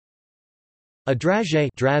A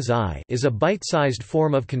dragée is a bite-sized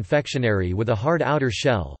form of confectionery with a hard outer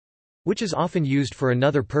shell, which is often used for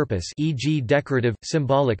another purpose, e.g. decorative,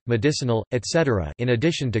 symbolic, medicinal, etc., in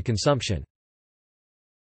addition to consumption.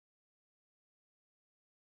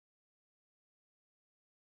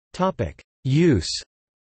 Use.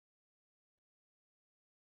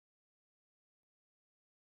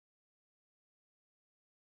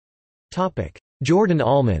 Jordan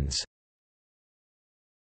almonds.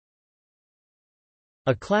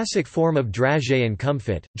 A classic form of dragée and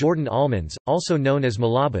comfit, Jordan almonds, also known as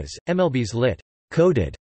malabas, mlbs lit.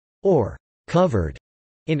 Coated or covered.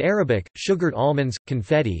 In Arabic, sugared almonds,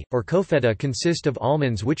 confetti, or kofeta consist of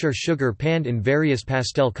almonds which are sugar panned in various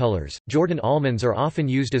pastel colors. Jordan almonds are often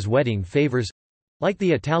used as wedding favors, like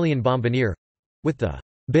the Italian bomboniere, with the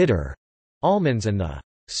bitter almonds and the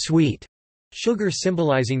sweet sugar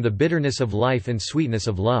symbolizing the bitterness of life and sweetness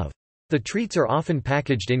of love. The treats are often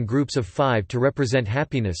packaged in groups of 5 to represent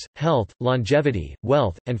happiness, health, longevity,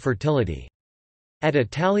 wealth, and fertility. At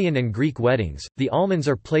Italian and Greek weddings, the almonds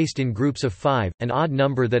are placed in groups of 5, an odd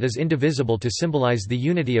number that is indivisible to symbolize the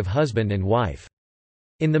unity of husband and wife.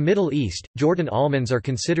 In the Middle East, Jordan almonds are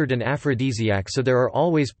considered an aphrodisiac, so there are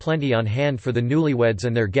always plenty on hand for the newlyweds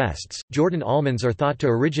and their guests. Jordan almonds are thought to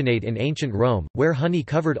originate in ancient Rome, where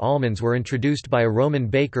honey-covered almonds were introduced by a Roman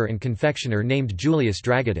baker and confectioner named Julius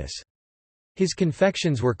Dragatus. His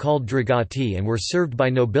confections were called dragées and were served by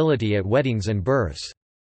nobility at weddings and births.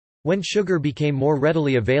 When sugar became more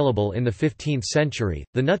readily available in the 15th century,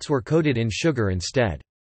 the nuts were coated in sugar instead.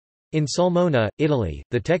 In Sulmona, Italy,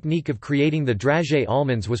 the technique of creating the dragée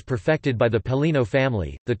almonds was perfected by the Pellino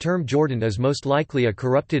family. The term Jordan is most likely a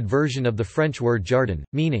corrupted version of the French word jardin,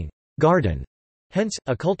 meaning garden, hence,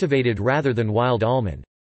 a cultivated rather than wild almond.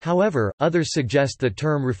 However, others suggest the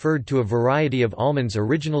term referred to a variety of almonds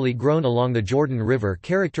originally grown along the Jordan River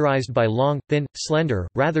characterized by long, thin, slender,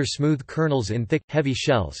 rather smooth kernels in thick, heavy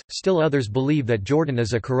shells. Still others believe that Jordan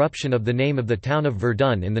is a corruption of the name of the town of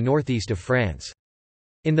Verdun in the northeast of France.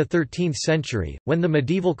 In the 13th century, when the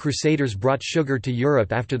medieval crusaders brought sugar to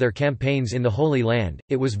Europe after their campaigns in the Holy Land,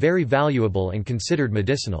 it was very valuable and considered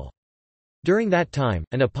medicinal. During that time,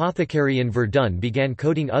 an apothecary in Verdun began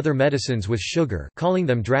coating other medicines with sugar, calling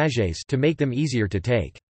them dragées, to make them easier to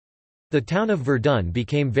take. The town of Verdun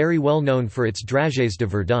became very well known for its dragées de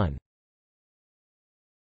Verdun.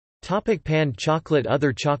 Panned chocolate.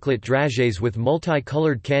 Other chocolate dragées with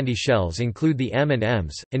multi-colored candy shells include the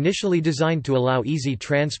M&Ms, initially designed to allow easy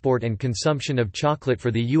transport and consumption of chocolate for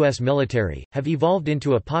the U.S. military, have evolved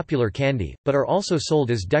into a popular candy, but are also sold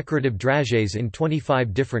as decorative dragées in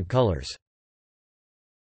 25 different colors.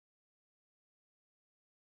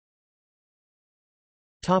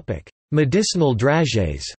 Medicinal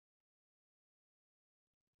dragées.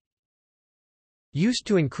 Used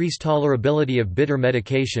to increase tolerability of bitter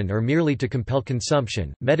medication or merely to compel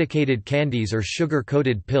consumption, medicated candies or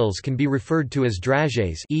sugar-coated pills can be referred to as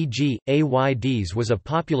dragées, e.g., AYDs was a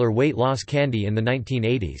popular weight loss candy in the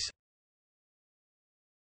 1980s.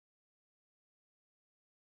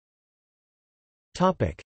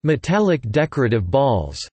 Metallic decorative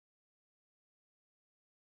balls.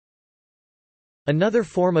 Another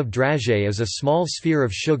form of dragée is a small sphere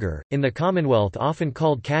of sugar, in the Commonwealth often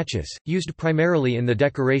called cachous, used primarily in the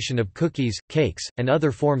decoration of cookies, cakes, and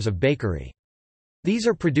other forms of bakery. These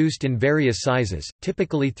are produced in various sizes,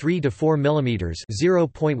 typically 3 to 4 mm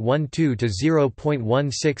 (0.12 to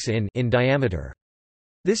 0.16 in diameter.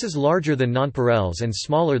 This is larger than nonpareils and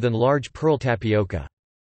smaller than large pearl tapioca.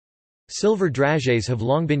 Silver dragées have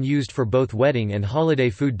long been used for both wedding and holiday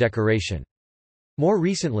food decoration. More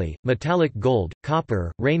recently, metallic gold,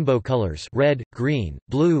 copper, rainbow colors red, green,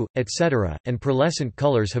 blue, etc., and pearlescent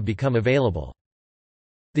colors have become available.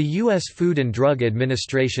 The U.S. Food and Drug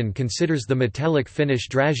Administration considers the metallic finish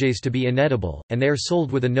dragées to be inedible, and they are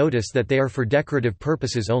sold with a notice that they are for decorative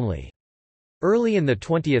purposes only. Early in the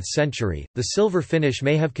 20th century, the silver finish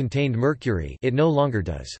may have contained mercury. It no longer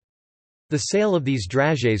does. The sale of these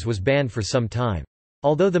dragées was banned for some time.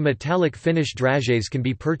 Although the metallic finish dragées can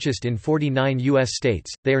be purchased in 49 U.S.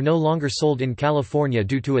 states, they are no longer sold in California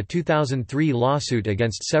due to a 2003 lawsuit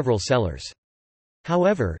against several sellers.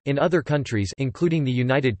 However, in other countries including the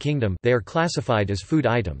United Kingdom, they are classified as food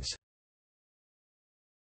items.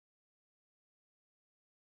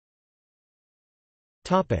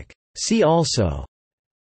 See also: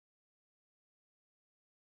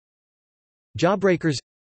 Jawbreakers,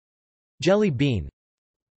 jelly bean,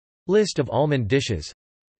 list of almond dishes,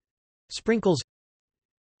 sprinkles,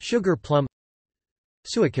 sugar plum,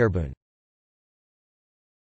 suikerboon.